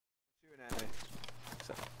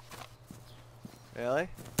Really?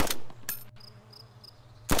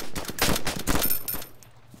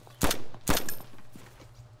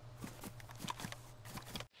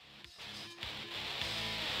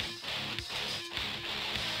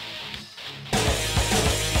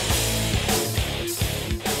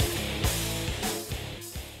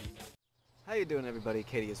 How you doing, everybody?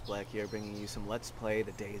 KadiusBlack here, bringing you some Let's Play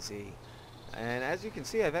the DayZ. And as you can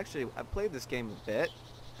see, I've played this game a bit,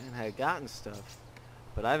 and I've gotten stuff,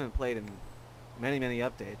 but I haven't played in many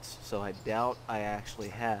updates, so I doubt I actually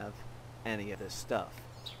have any of this stuff.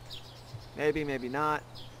 Maybe, maybe not.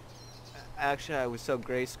 Actually, I was so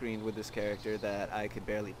gray-screened with this character that I could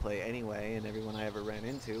barely play anyway, and everyone I ever ran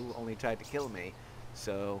into only tried to kill me.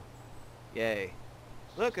 So, yay.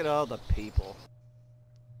 Look at all the people.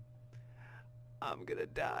 I'm gonna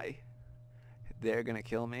die. They're gonna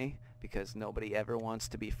kill me because nobody ever wants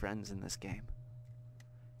to be friends in this game.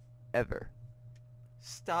 Ever.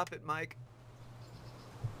 Stop it, Mike.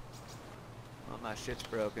 Oh, my shit's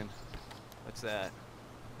broken. What's that?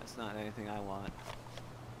 That's not anything I want.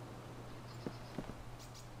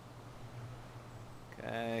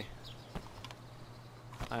 Okay.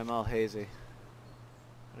 I'm all hazy.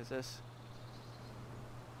 What is this?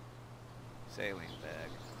 Saline bag.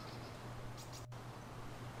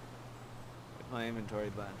 My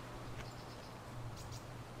inventory button.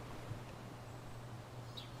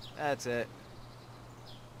 That's it.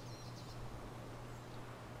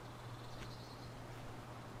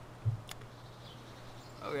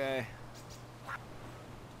 Okay.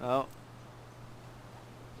 Oh.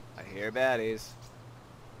 I hear baddies.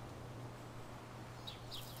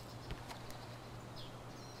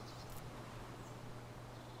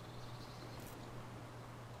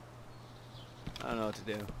 I don't know what to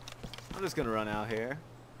do. I'm just gonna run out here.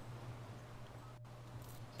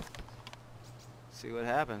 See what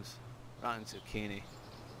happens. Rotten zucchini.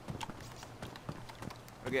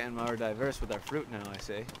 We're getting more diverse with our fruit now, I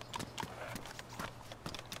see.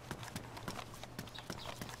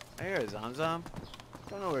 I hear a Zomzom.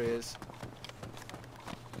 Don't know where he is.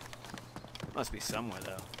 Must be somewhere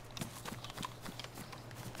though.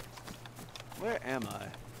 Where am I?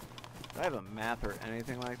 Do I have a map or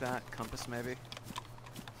anything like that? Compass maybe?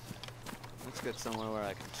 Let's get somewhere where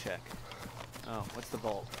I can check. Oh, what's the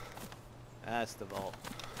vault? That's the vault.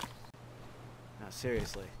 Now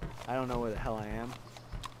seriously, I don't know where the hell I am.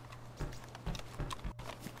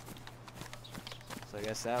 So I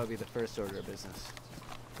guess that would be the first order of business.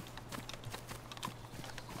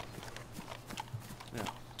 No.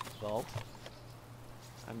 Vault.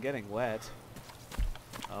 I'm getting wet.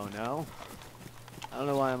 Oh no. I don't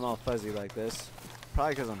know why I'm all fuzzy like this.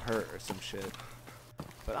 Probably because I'm hurt or some shit.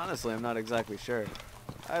 But honestly, I'm not exactly sure.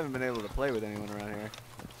 I haven't been able to play with anyone around here.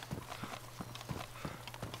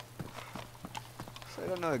 So I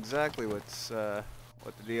don't know exactly what the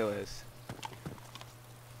deal is.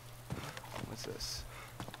 What's this?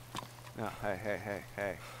 No,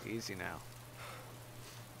 hey. Easy now.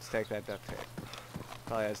 Let's take that duct tape.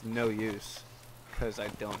 Probably has no use, because I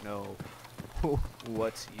don't know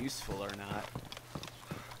what's useful or not.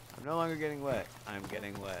 I'm no longer getting wet. I'm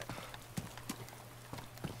getting wet.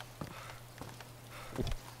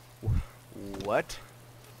 What?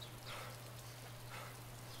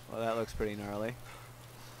 Well, that looks pretty gnarly.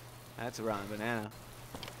 That's a rotten banana.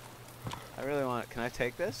 I really want it. Can I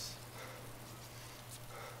take this?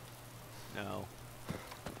 No.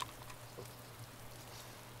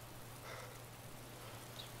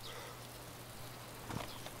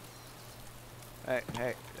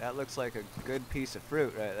 Hey, that looks like a good piece of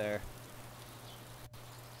fruit right there.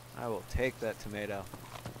 I will take that tomato.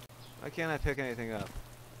 Why can't I pick anything up?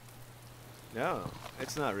 No,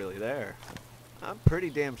 it's not really there. I'm pretty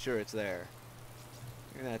damn sure it's there.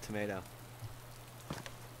 Look at that tomato.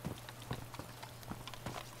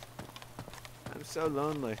 I'm so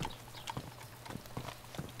lonely.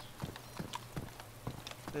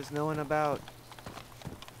 There's no one about.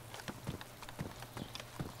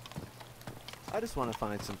 I just want to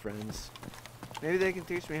find some friends. Maybe they can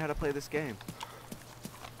teach me how to play this game.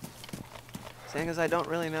 Seeing as I don't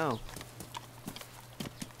really know.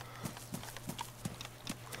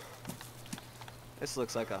 This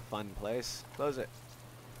looks like a fun place. Close it.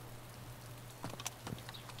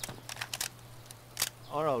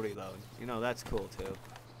 Or I'll reload. You know, that's cool too. What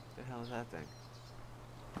the hell is that thing?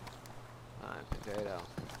 Potato.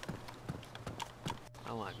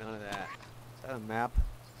 I want none of that. Is that a map?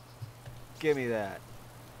 Give me that.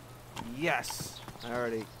 Yes! I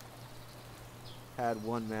already had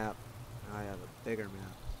one map. Now I have a bigger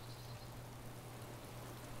map.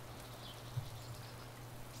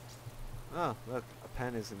 Oh, look, a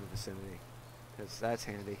pen is in the vicinity. Because that's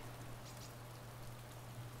handy.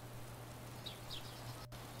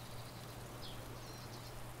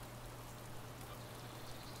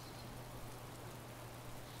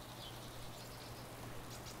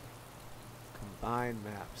 Find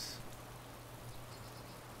maps.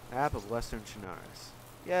 Map of Western Chinaris.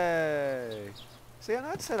 Yay! See, I'm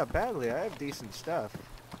not set up badly. I have decent stuff.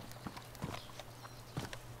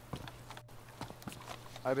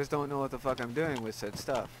 I just don't know what the fuck I'm doing with said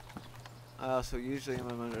stuff. I also usually am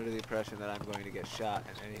under the impression that I'm going to get shot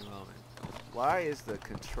at any moment. Why is the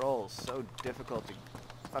control so difficult to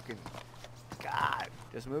fucking... God!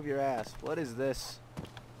 Just move your ass. What is this?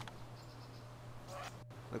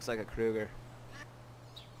 Looks like a Kruger.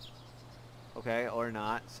 Okay, or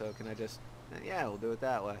not. So can I just... Yeah, we'll do it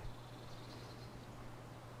that way.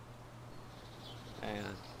 Hang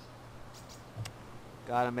on.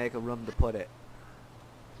 Gotta make a room to put it.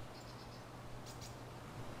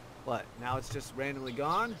 What? Now it's just randomly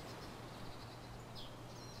gone?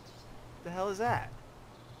 What the hell is that?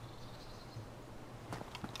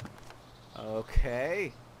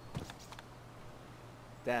 Okay.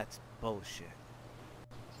 That's bullshit.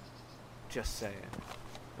 Just saying.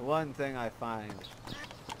 The one thing I find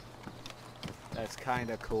that's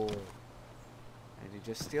kinda cool. And you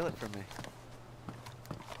just steal it from me.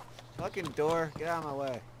 Fucking door, get out of my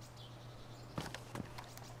way.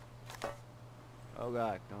 Oh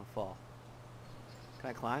god, don't fall.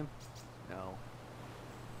 Can I climb? No.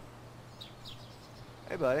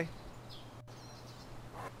 Hey buddy.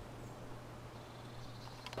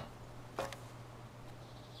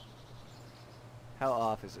 How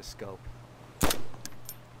off is the scope?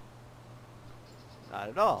 Not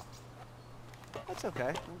at all. That's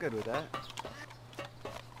okay, I'm good with that.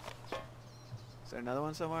 Is there another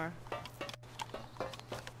one somewhere?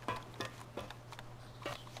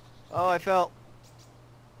 Oh, I fell.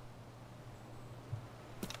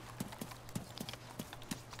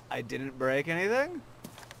 I didn't break anything?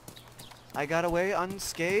 I got away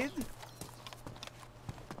unscathed?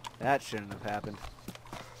 That shouldn't have happened.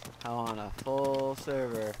 How on a full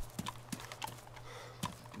server,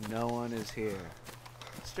 no one is here.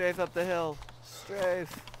 Strafe up the hill.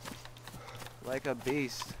 Strafe. Like a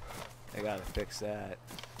beast. I gotta fix that.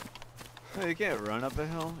 No, you can't run up a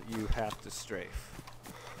hill. You have to strafe.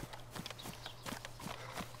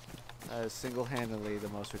 That is single-handedly the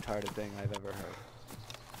most retarded thing I've ever heard.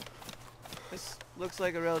 This looks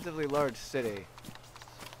like a relatively large city.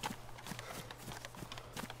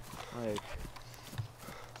 Like,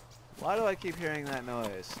 why do I keep hearing that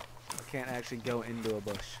noise? I can't actually go into a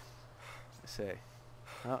bush. I see.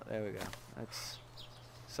 Oh, there we go. That's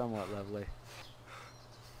somewhat lovely.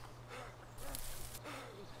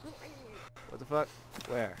 What the fuck?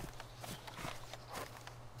 Where?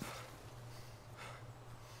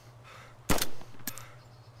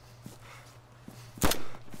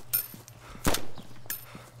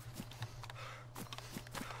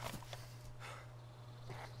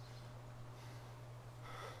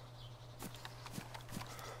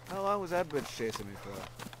 How long was that bitch chasing me for?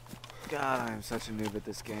 God, I am such a noob at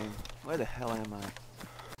this game. Where the hell am I?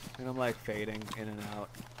 And I'm like fading in and out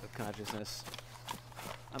of consciousness.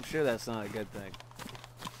 I'm sure that's not a good thing.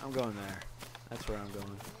 I'm going there. That's where I'm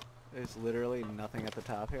going. There's literally nothing at the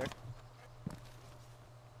top here.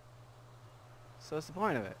 So what's the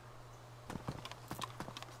point of it?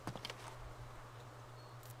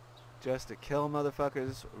 Just to kill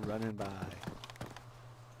motherfuckers running by.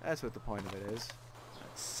 That's what the point of it is.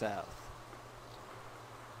 That's south.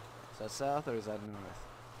 Is that south or is that north?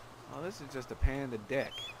 Oh, this is just a panda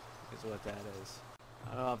dick, is what that is.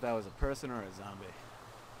 I don't know if that was a person or a zombie.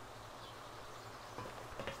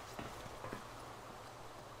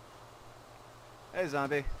 Hey,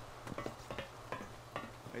 zombie.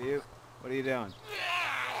 What are you doing?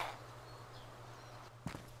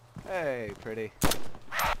 Hey, pretty.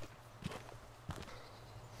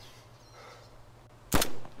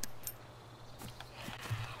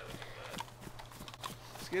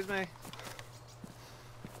 Excuse me.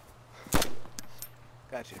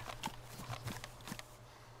 Gotcha.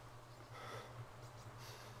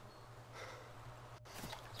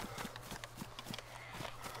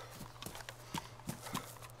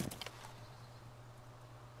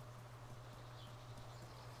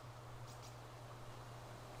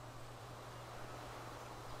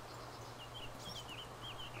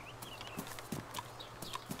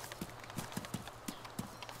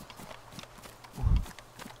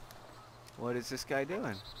 What is this guy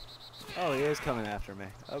doing? Oh, he is coming after me.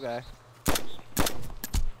 Okay.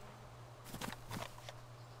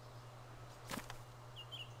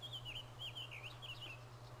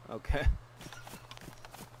 Okay.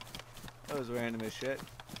 That was random as shit.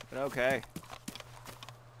 But okay.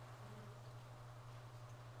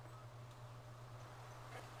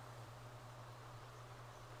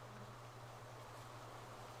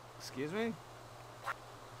 Excuse me?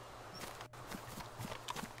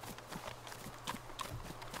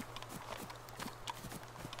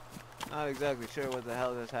 Not exactly sure what the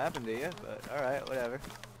hell just happened to you, but alright, whatever.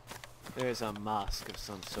 There's a mosque of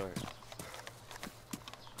some sort.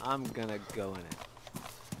 I'm gonna go in it.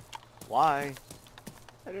 Why?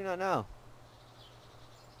 I do not know.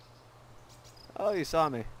 Oh, you saw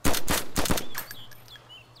me.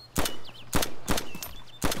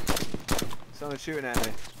 Someone's shooting at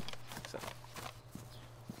me. So,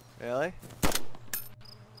 really?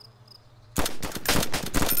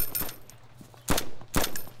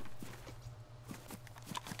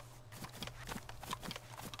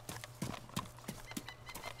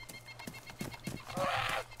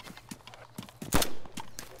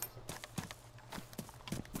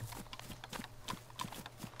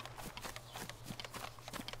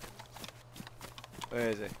 Where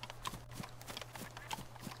is he?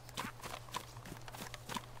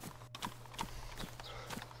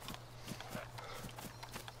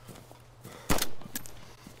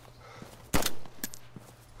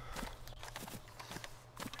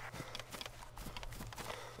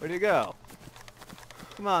 Where'd he go?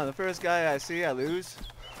 Come on, the first guy I see, I lose.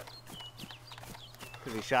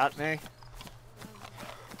 Because he shot me.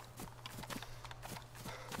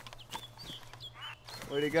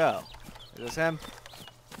 Where'd he go? Is this him?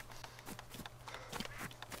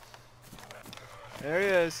 There he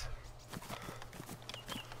is.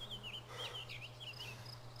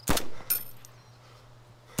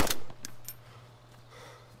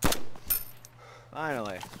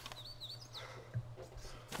 Finally.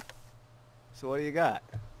 So what do you got?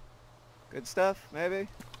 Good stuff, maybe?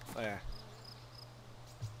 Where?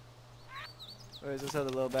 Where's this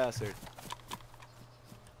other little bastard?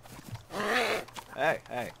 Hey,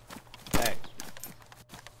 hey, hey.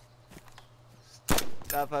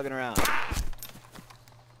 Stop fucking around.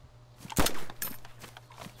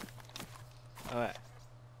 Alright.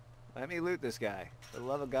 Let me loot this guy. For the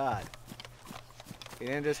love of God. He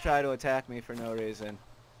didn't just try to attack me for no reason.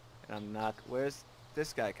 And I'm not... Where's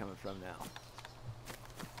this guy coming from now?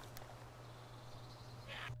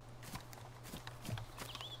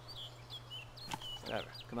 Whatever.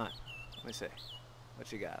 Come on. Let me see. What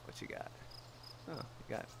you got? What you got? Oh,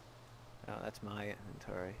 you got... Oh, that's my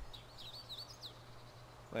inventory.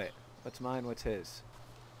 Wait. What's mine? What's his?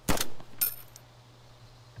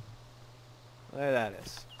 There that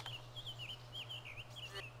is.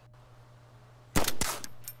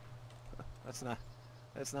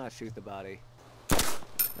 Let's not shoot the body.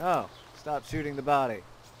 No, stop shooting the body.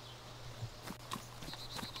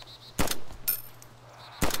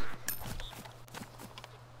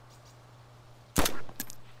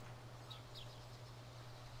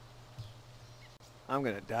 I'm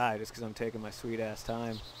gonna die just because I'm taking my sweet ass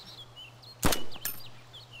time. Okay.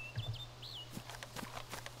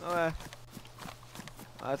 Well,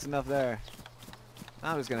 that's enough there.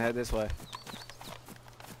 I'm just gonna head this way.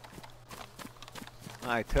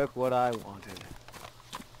 I took what I wanted.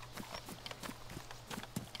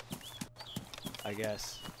 I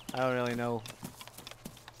guess. I don't really know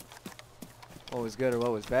what was good or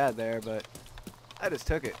what was bad there, but I just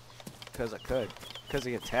took it because I could. Because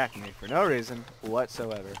he attacked me for no reason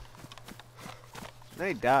whatsoever. Then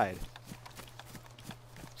he died.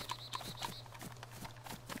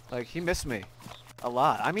 Like, he missed me a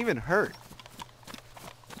lot. I'm even hurt.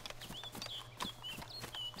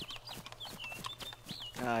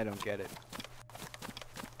 I don't get it.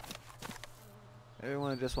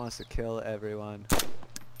 Everyone just wants to kill everyone.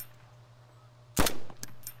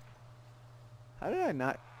 How did I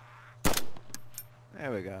not...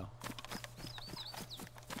 There we go.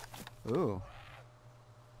 Ooh.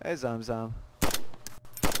 Hey, Zum Zum.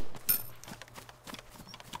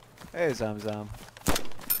 Hey, Zum Zum.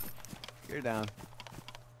 You're down.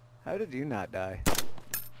 How did you not die?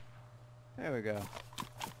 There we go.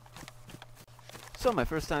 So, my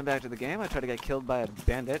first time back to the game, I tried to get killed by a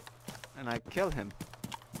bandit, and I killed him.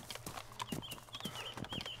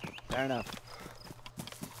 Fair enough.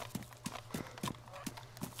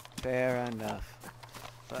 Fair enough.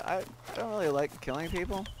 But I don't really like killing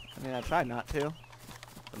people. I mean, I try not to.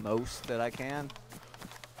 The most that I can.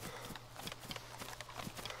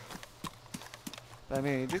 But I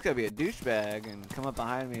mean, you just gotta be a douchebag and come up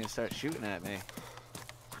behind me and start shooting at me.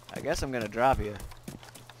 I guess I'm gonna drop you.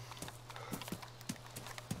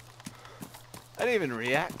 I didn't even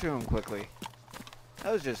react to him quickly.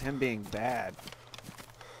 That was just him being bad.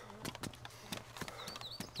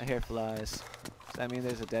 I hear flies. Does that mean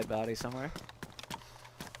there's a dead body somewhere?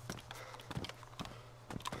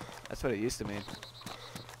 That's what it used to mean.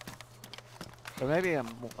 Or maybe a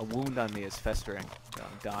wound on me is festering.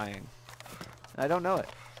 I'm dying. I don't know it.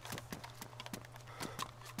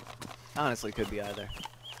 Honestly, could be either.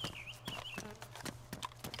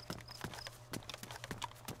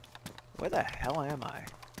 Where the hell am I?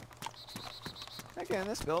 Can I get in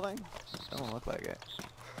this building? Doesn't look like it.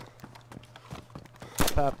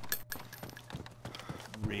 Pop.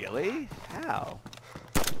 Really? How?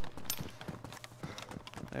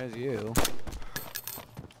 There's you.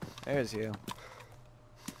 There's you.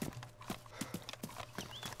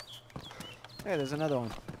 Hey, there's another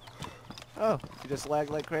one. Oh, you just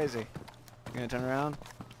lagged like crazy. You gonna turn around?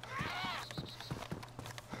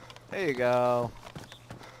 There you go.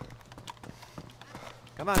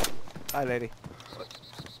 Come on. Bye, lady.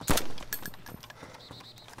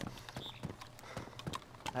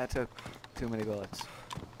 That took too many bullets.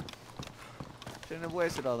 Shouldn't have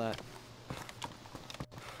wasted all that.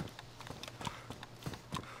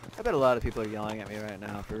 I bet a lot of people are yelling at me right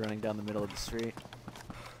now for running down the middle of the street.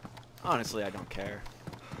 Honestly, I don't care.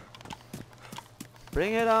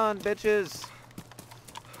 Bring it on, bitches!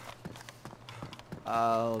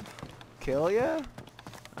 I'll kill ya?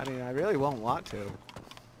 I mean, I really won't want to.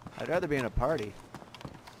 I'd rather be in a party.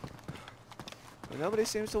 But nobody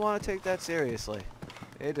seems to want to take that seriously.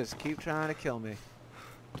 They just keep trying to kill me.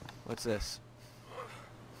 What's this?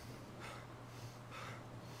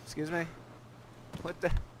 Excuse me? What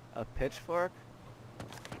the? A pitchfork?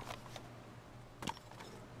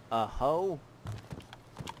 A hoe?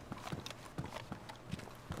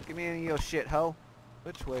 Give me any of your shit, hoe.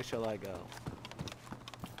 Which way shall I go?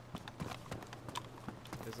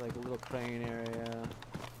 There's like a little crane area.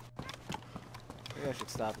 Maybe I should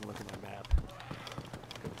stop and look at my map.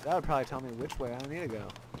 That would probably tell me which way I need to go.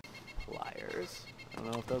 Pliers? I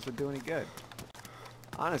don't know if those would do any good.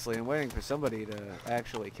 Honestly, I'm waiting for somebody to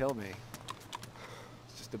actually kill me.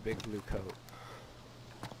 It's just a big blue coat.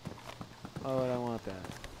 Why would I want that?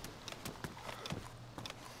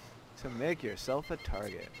 To make yourself a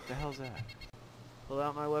target. What the hell's that? Pull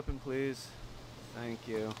out my weapon, please. Thank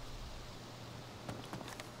you.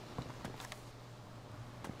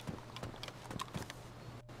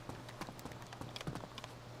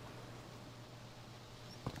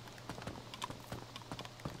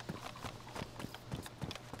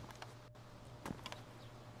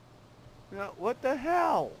 No, what the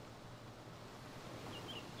hell?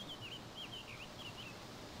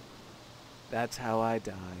 That's how I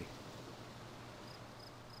die.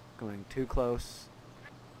 Going too close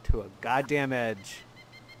to a goddamn edge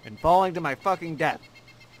and falling to my fucking death.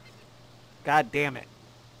 God damn it.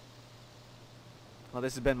 Well,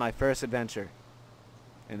 this has been my first adventure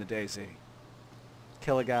in the DayZ.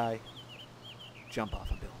 Kill a guy, jump off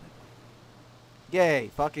a building.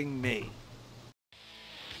 Yay, fucking me.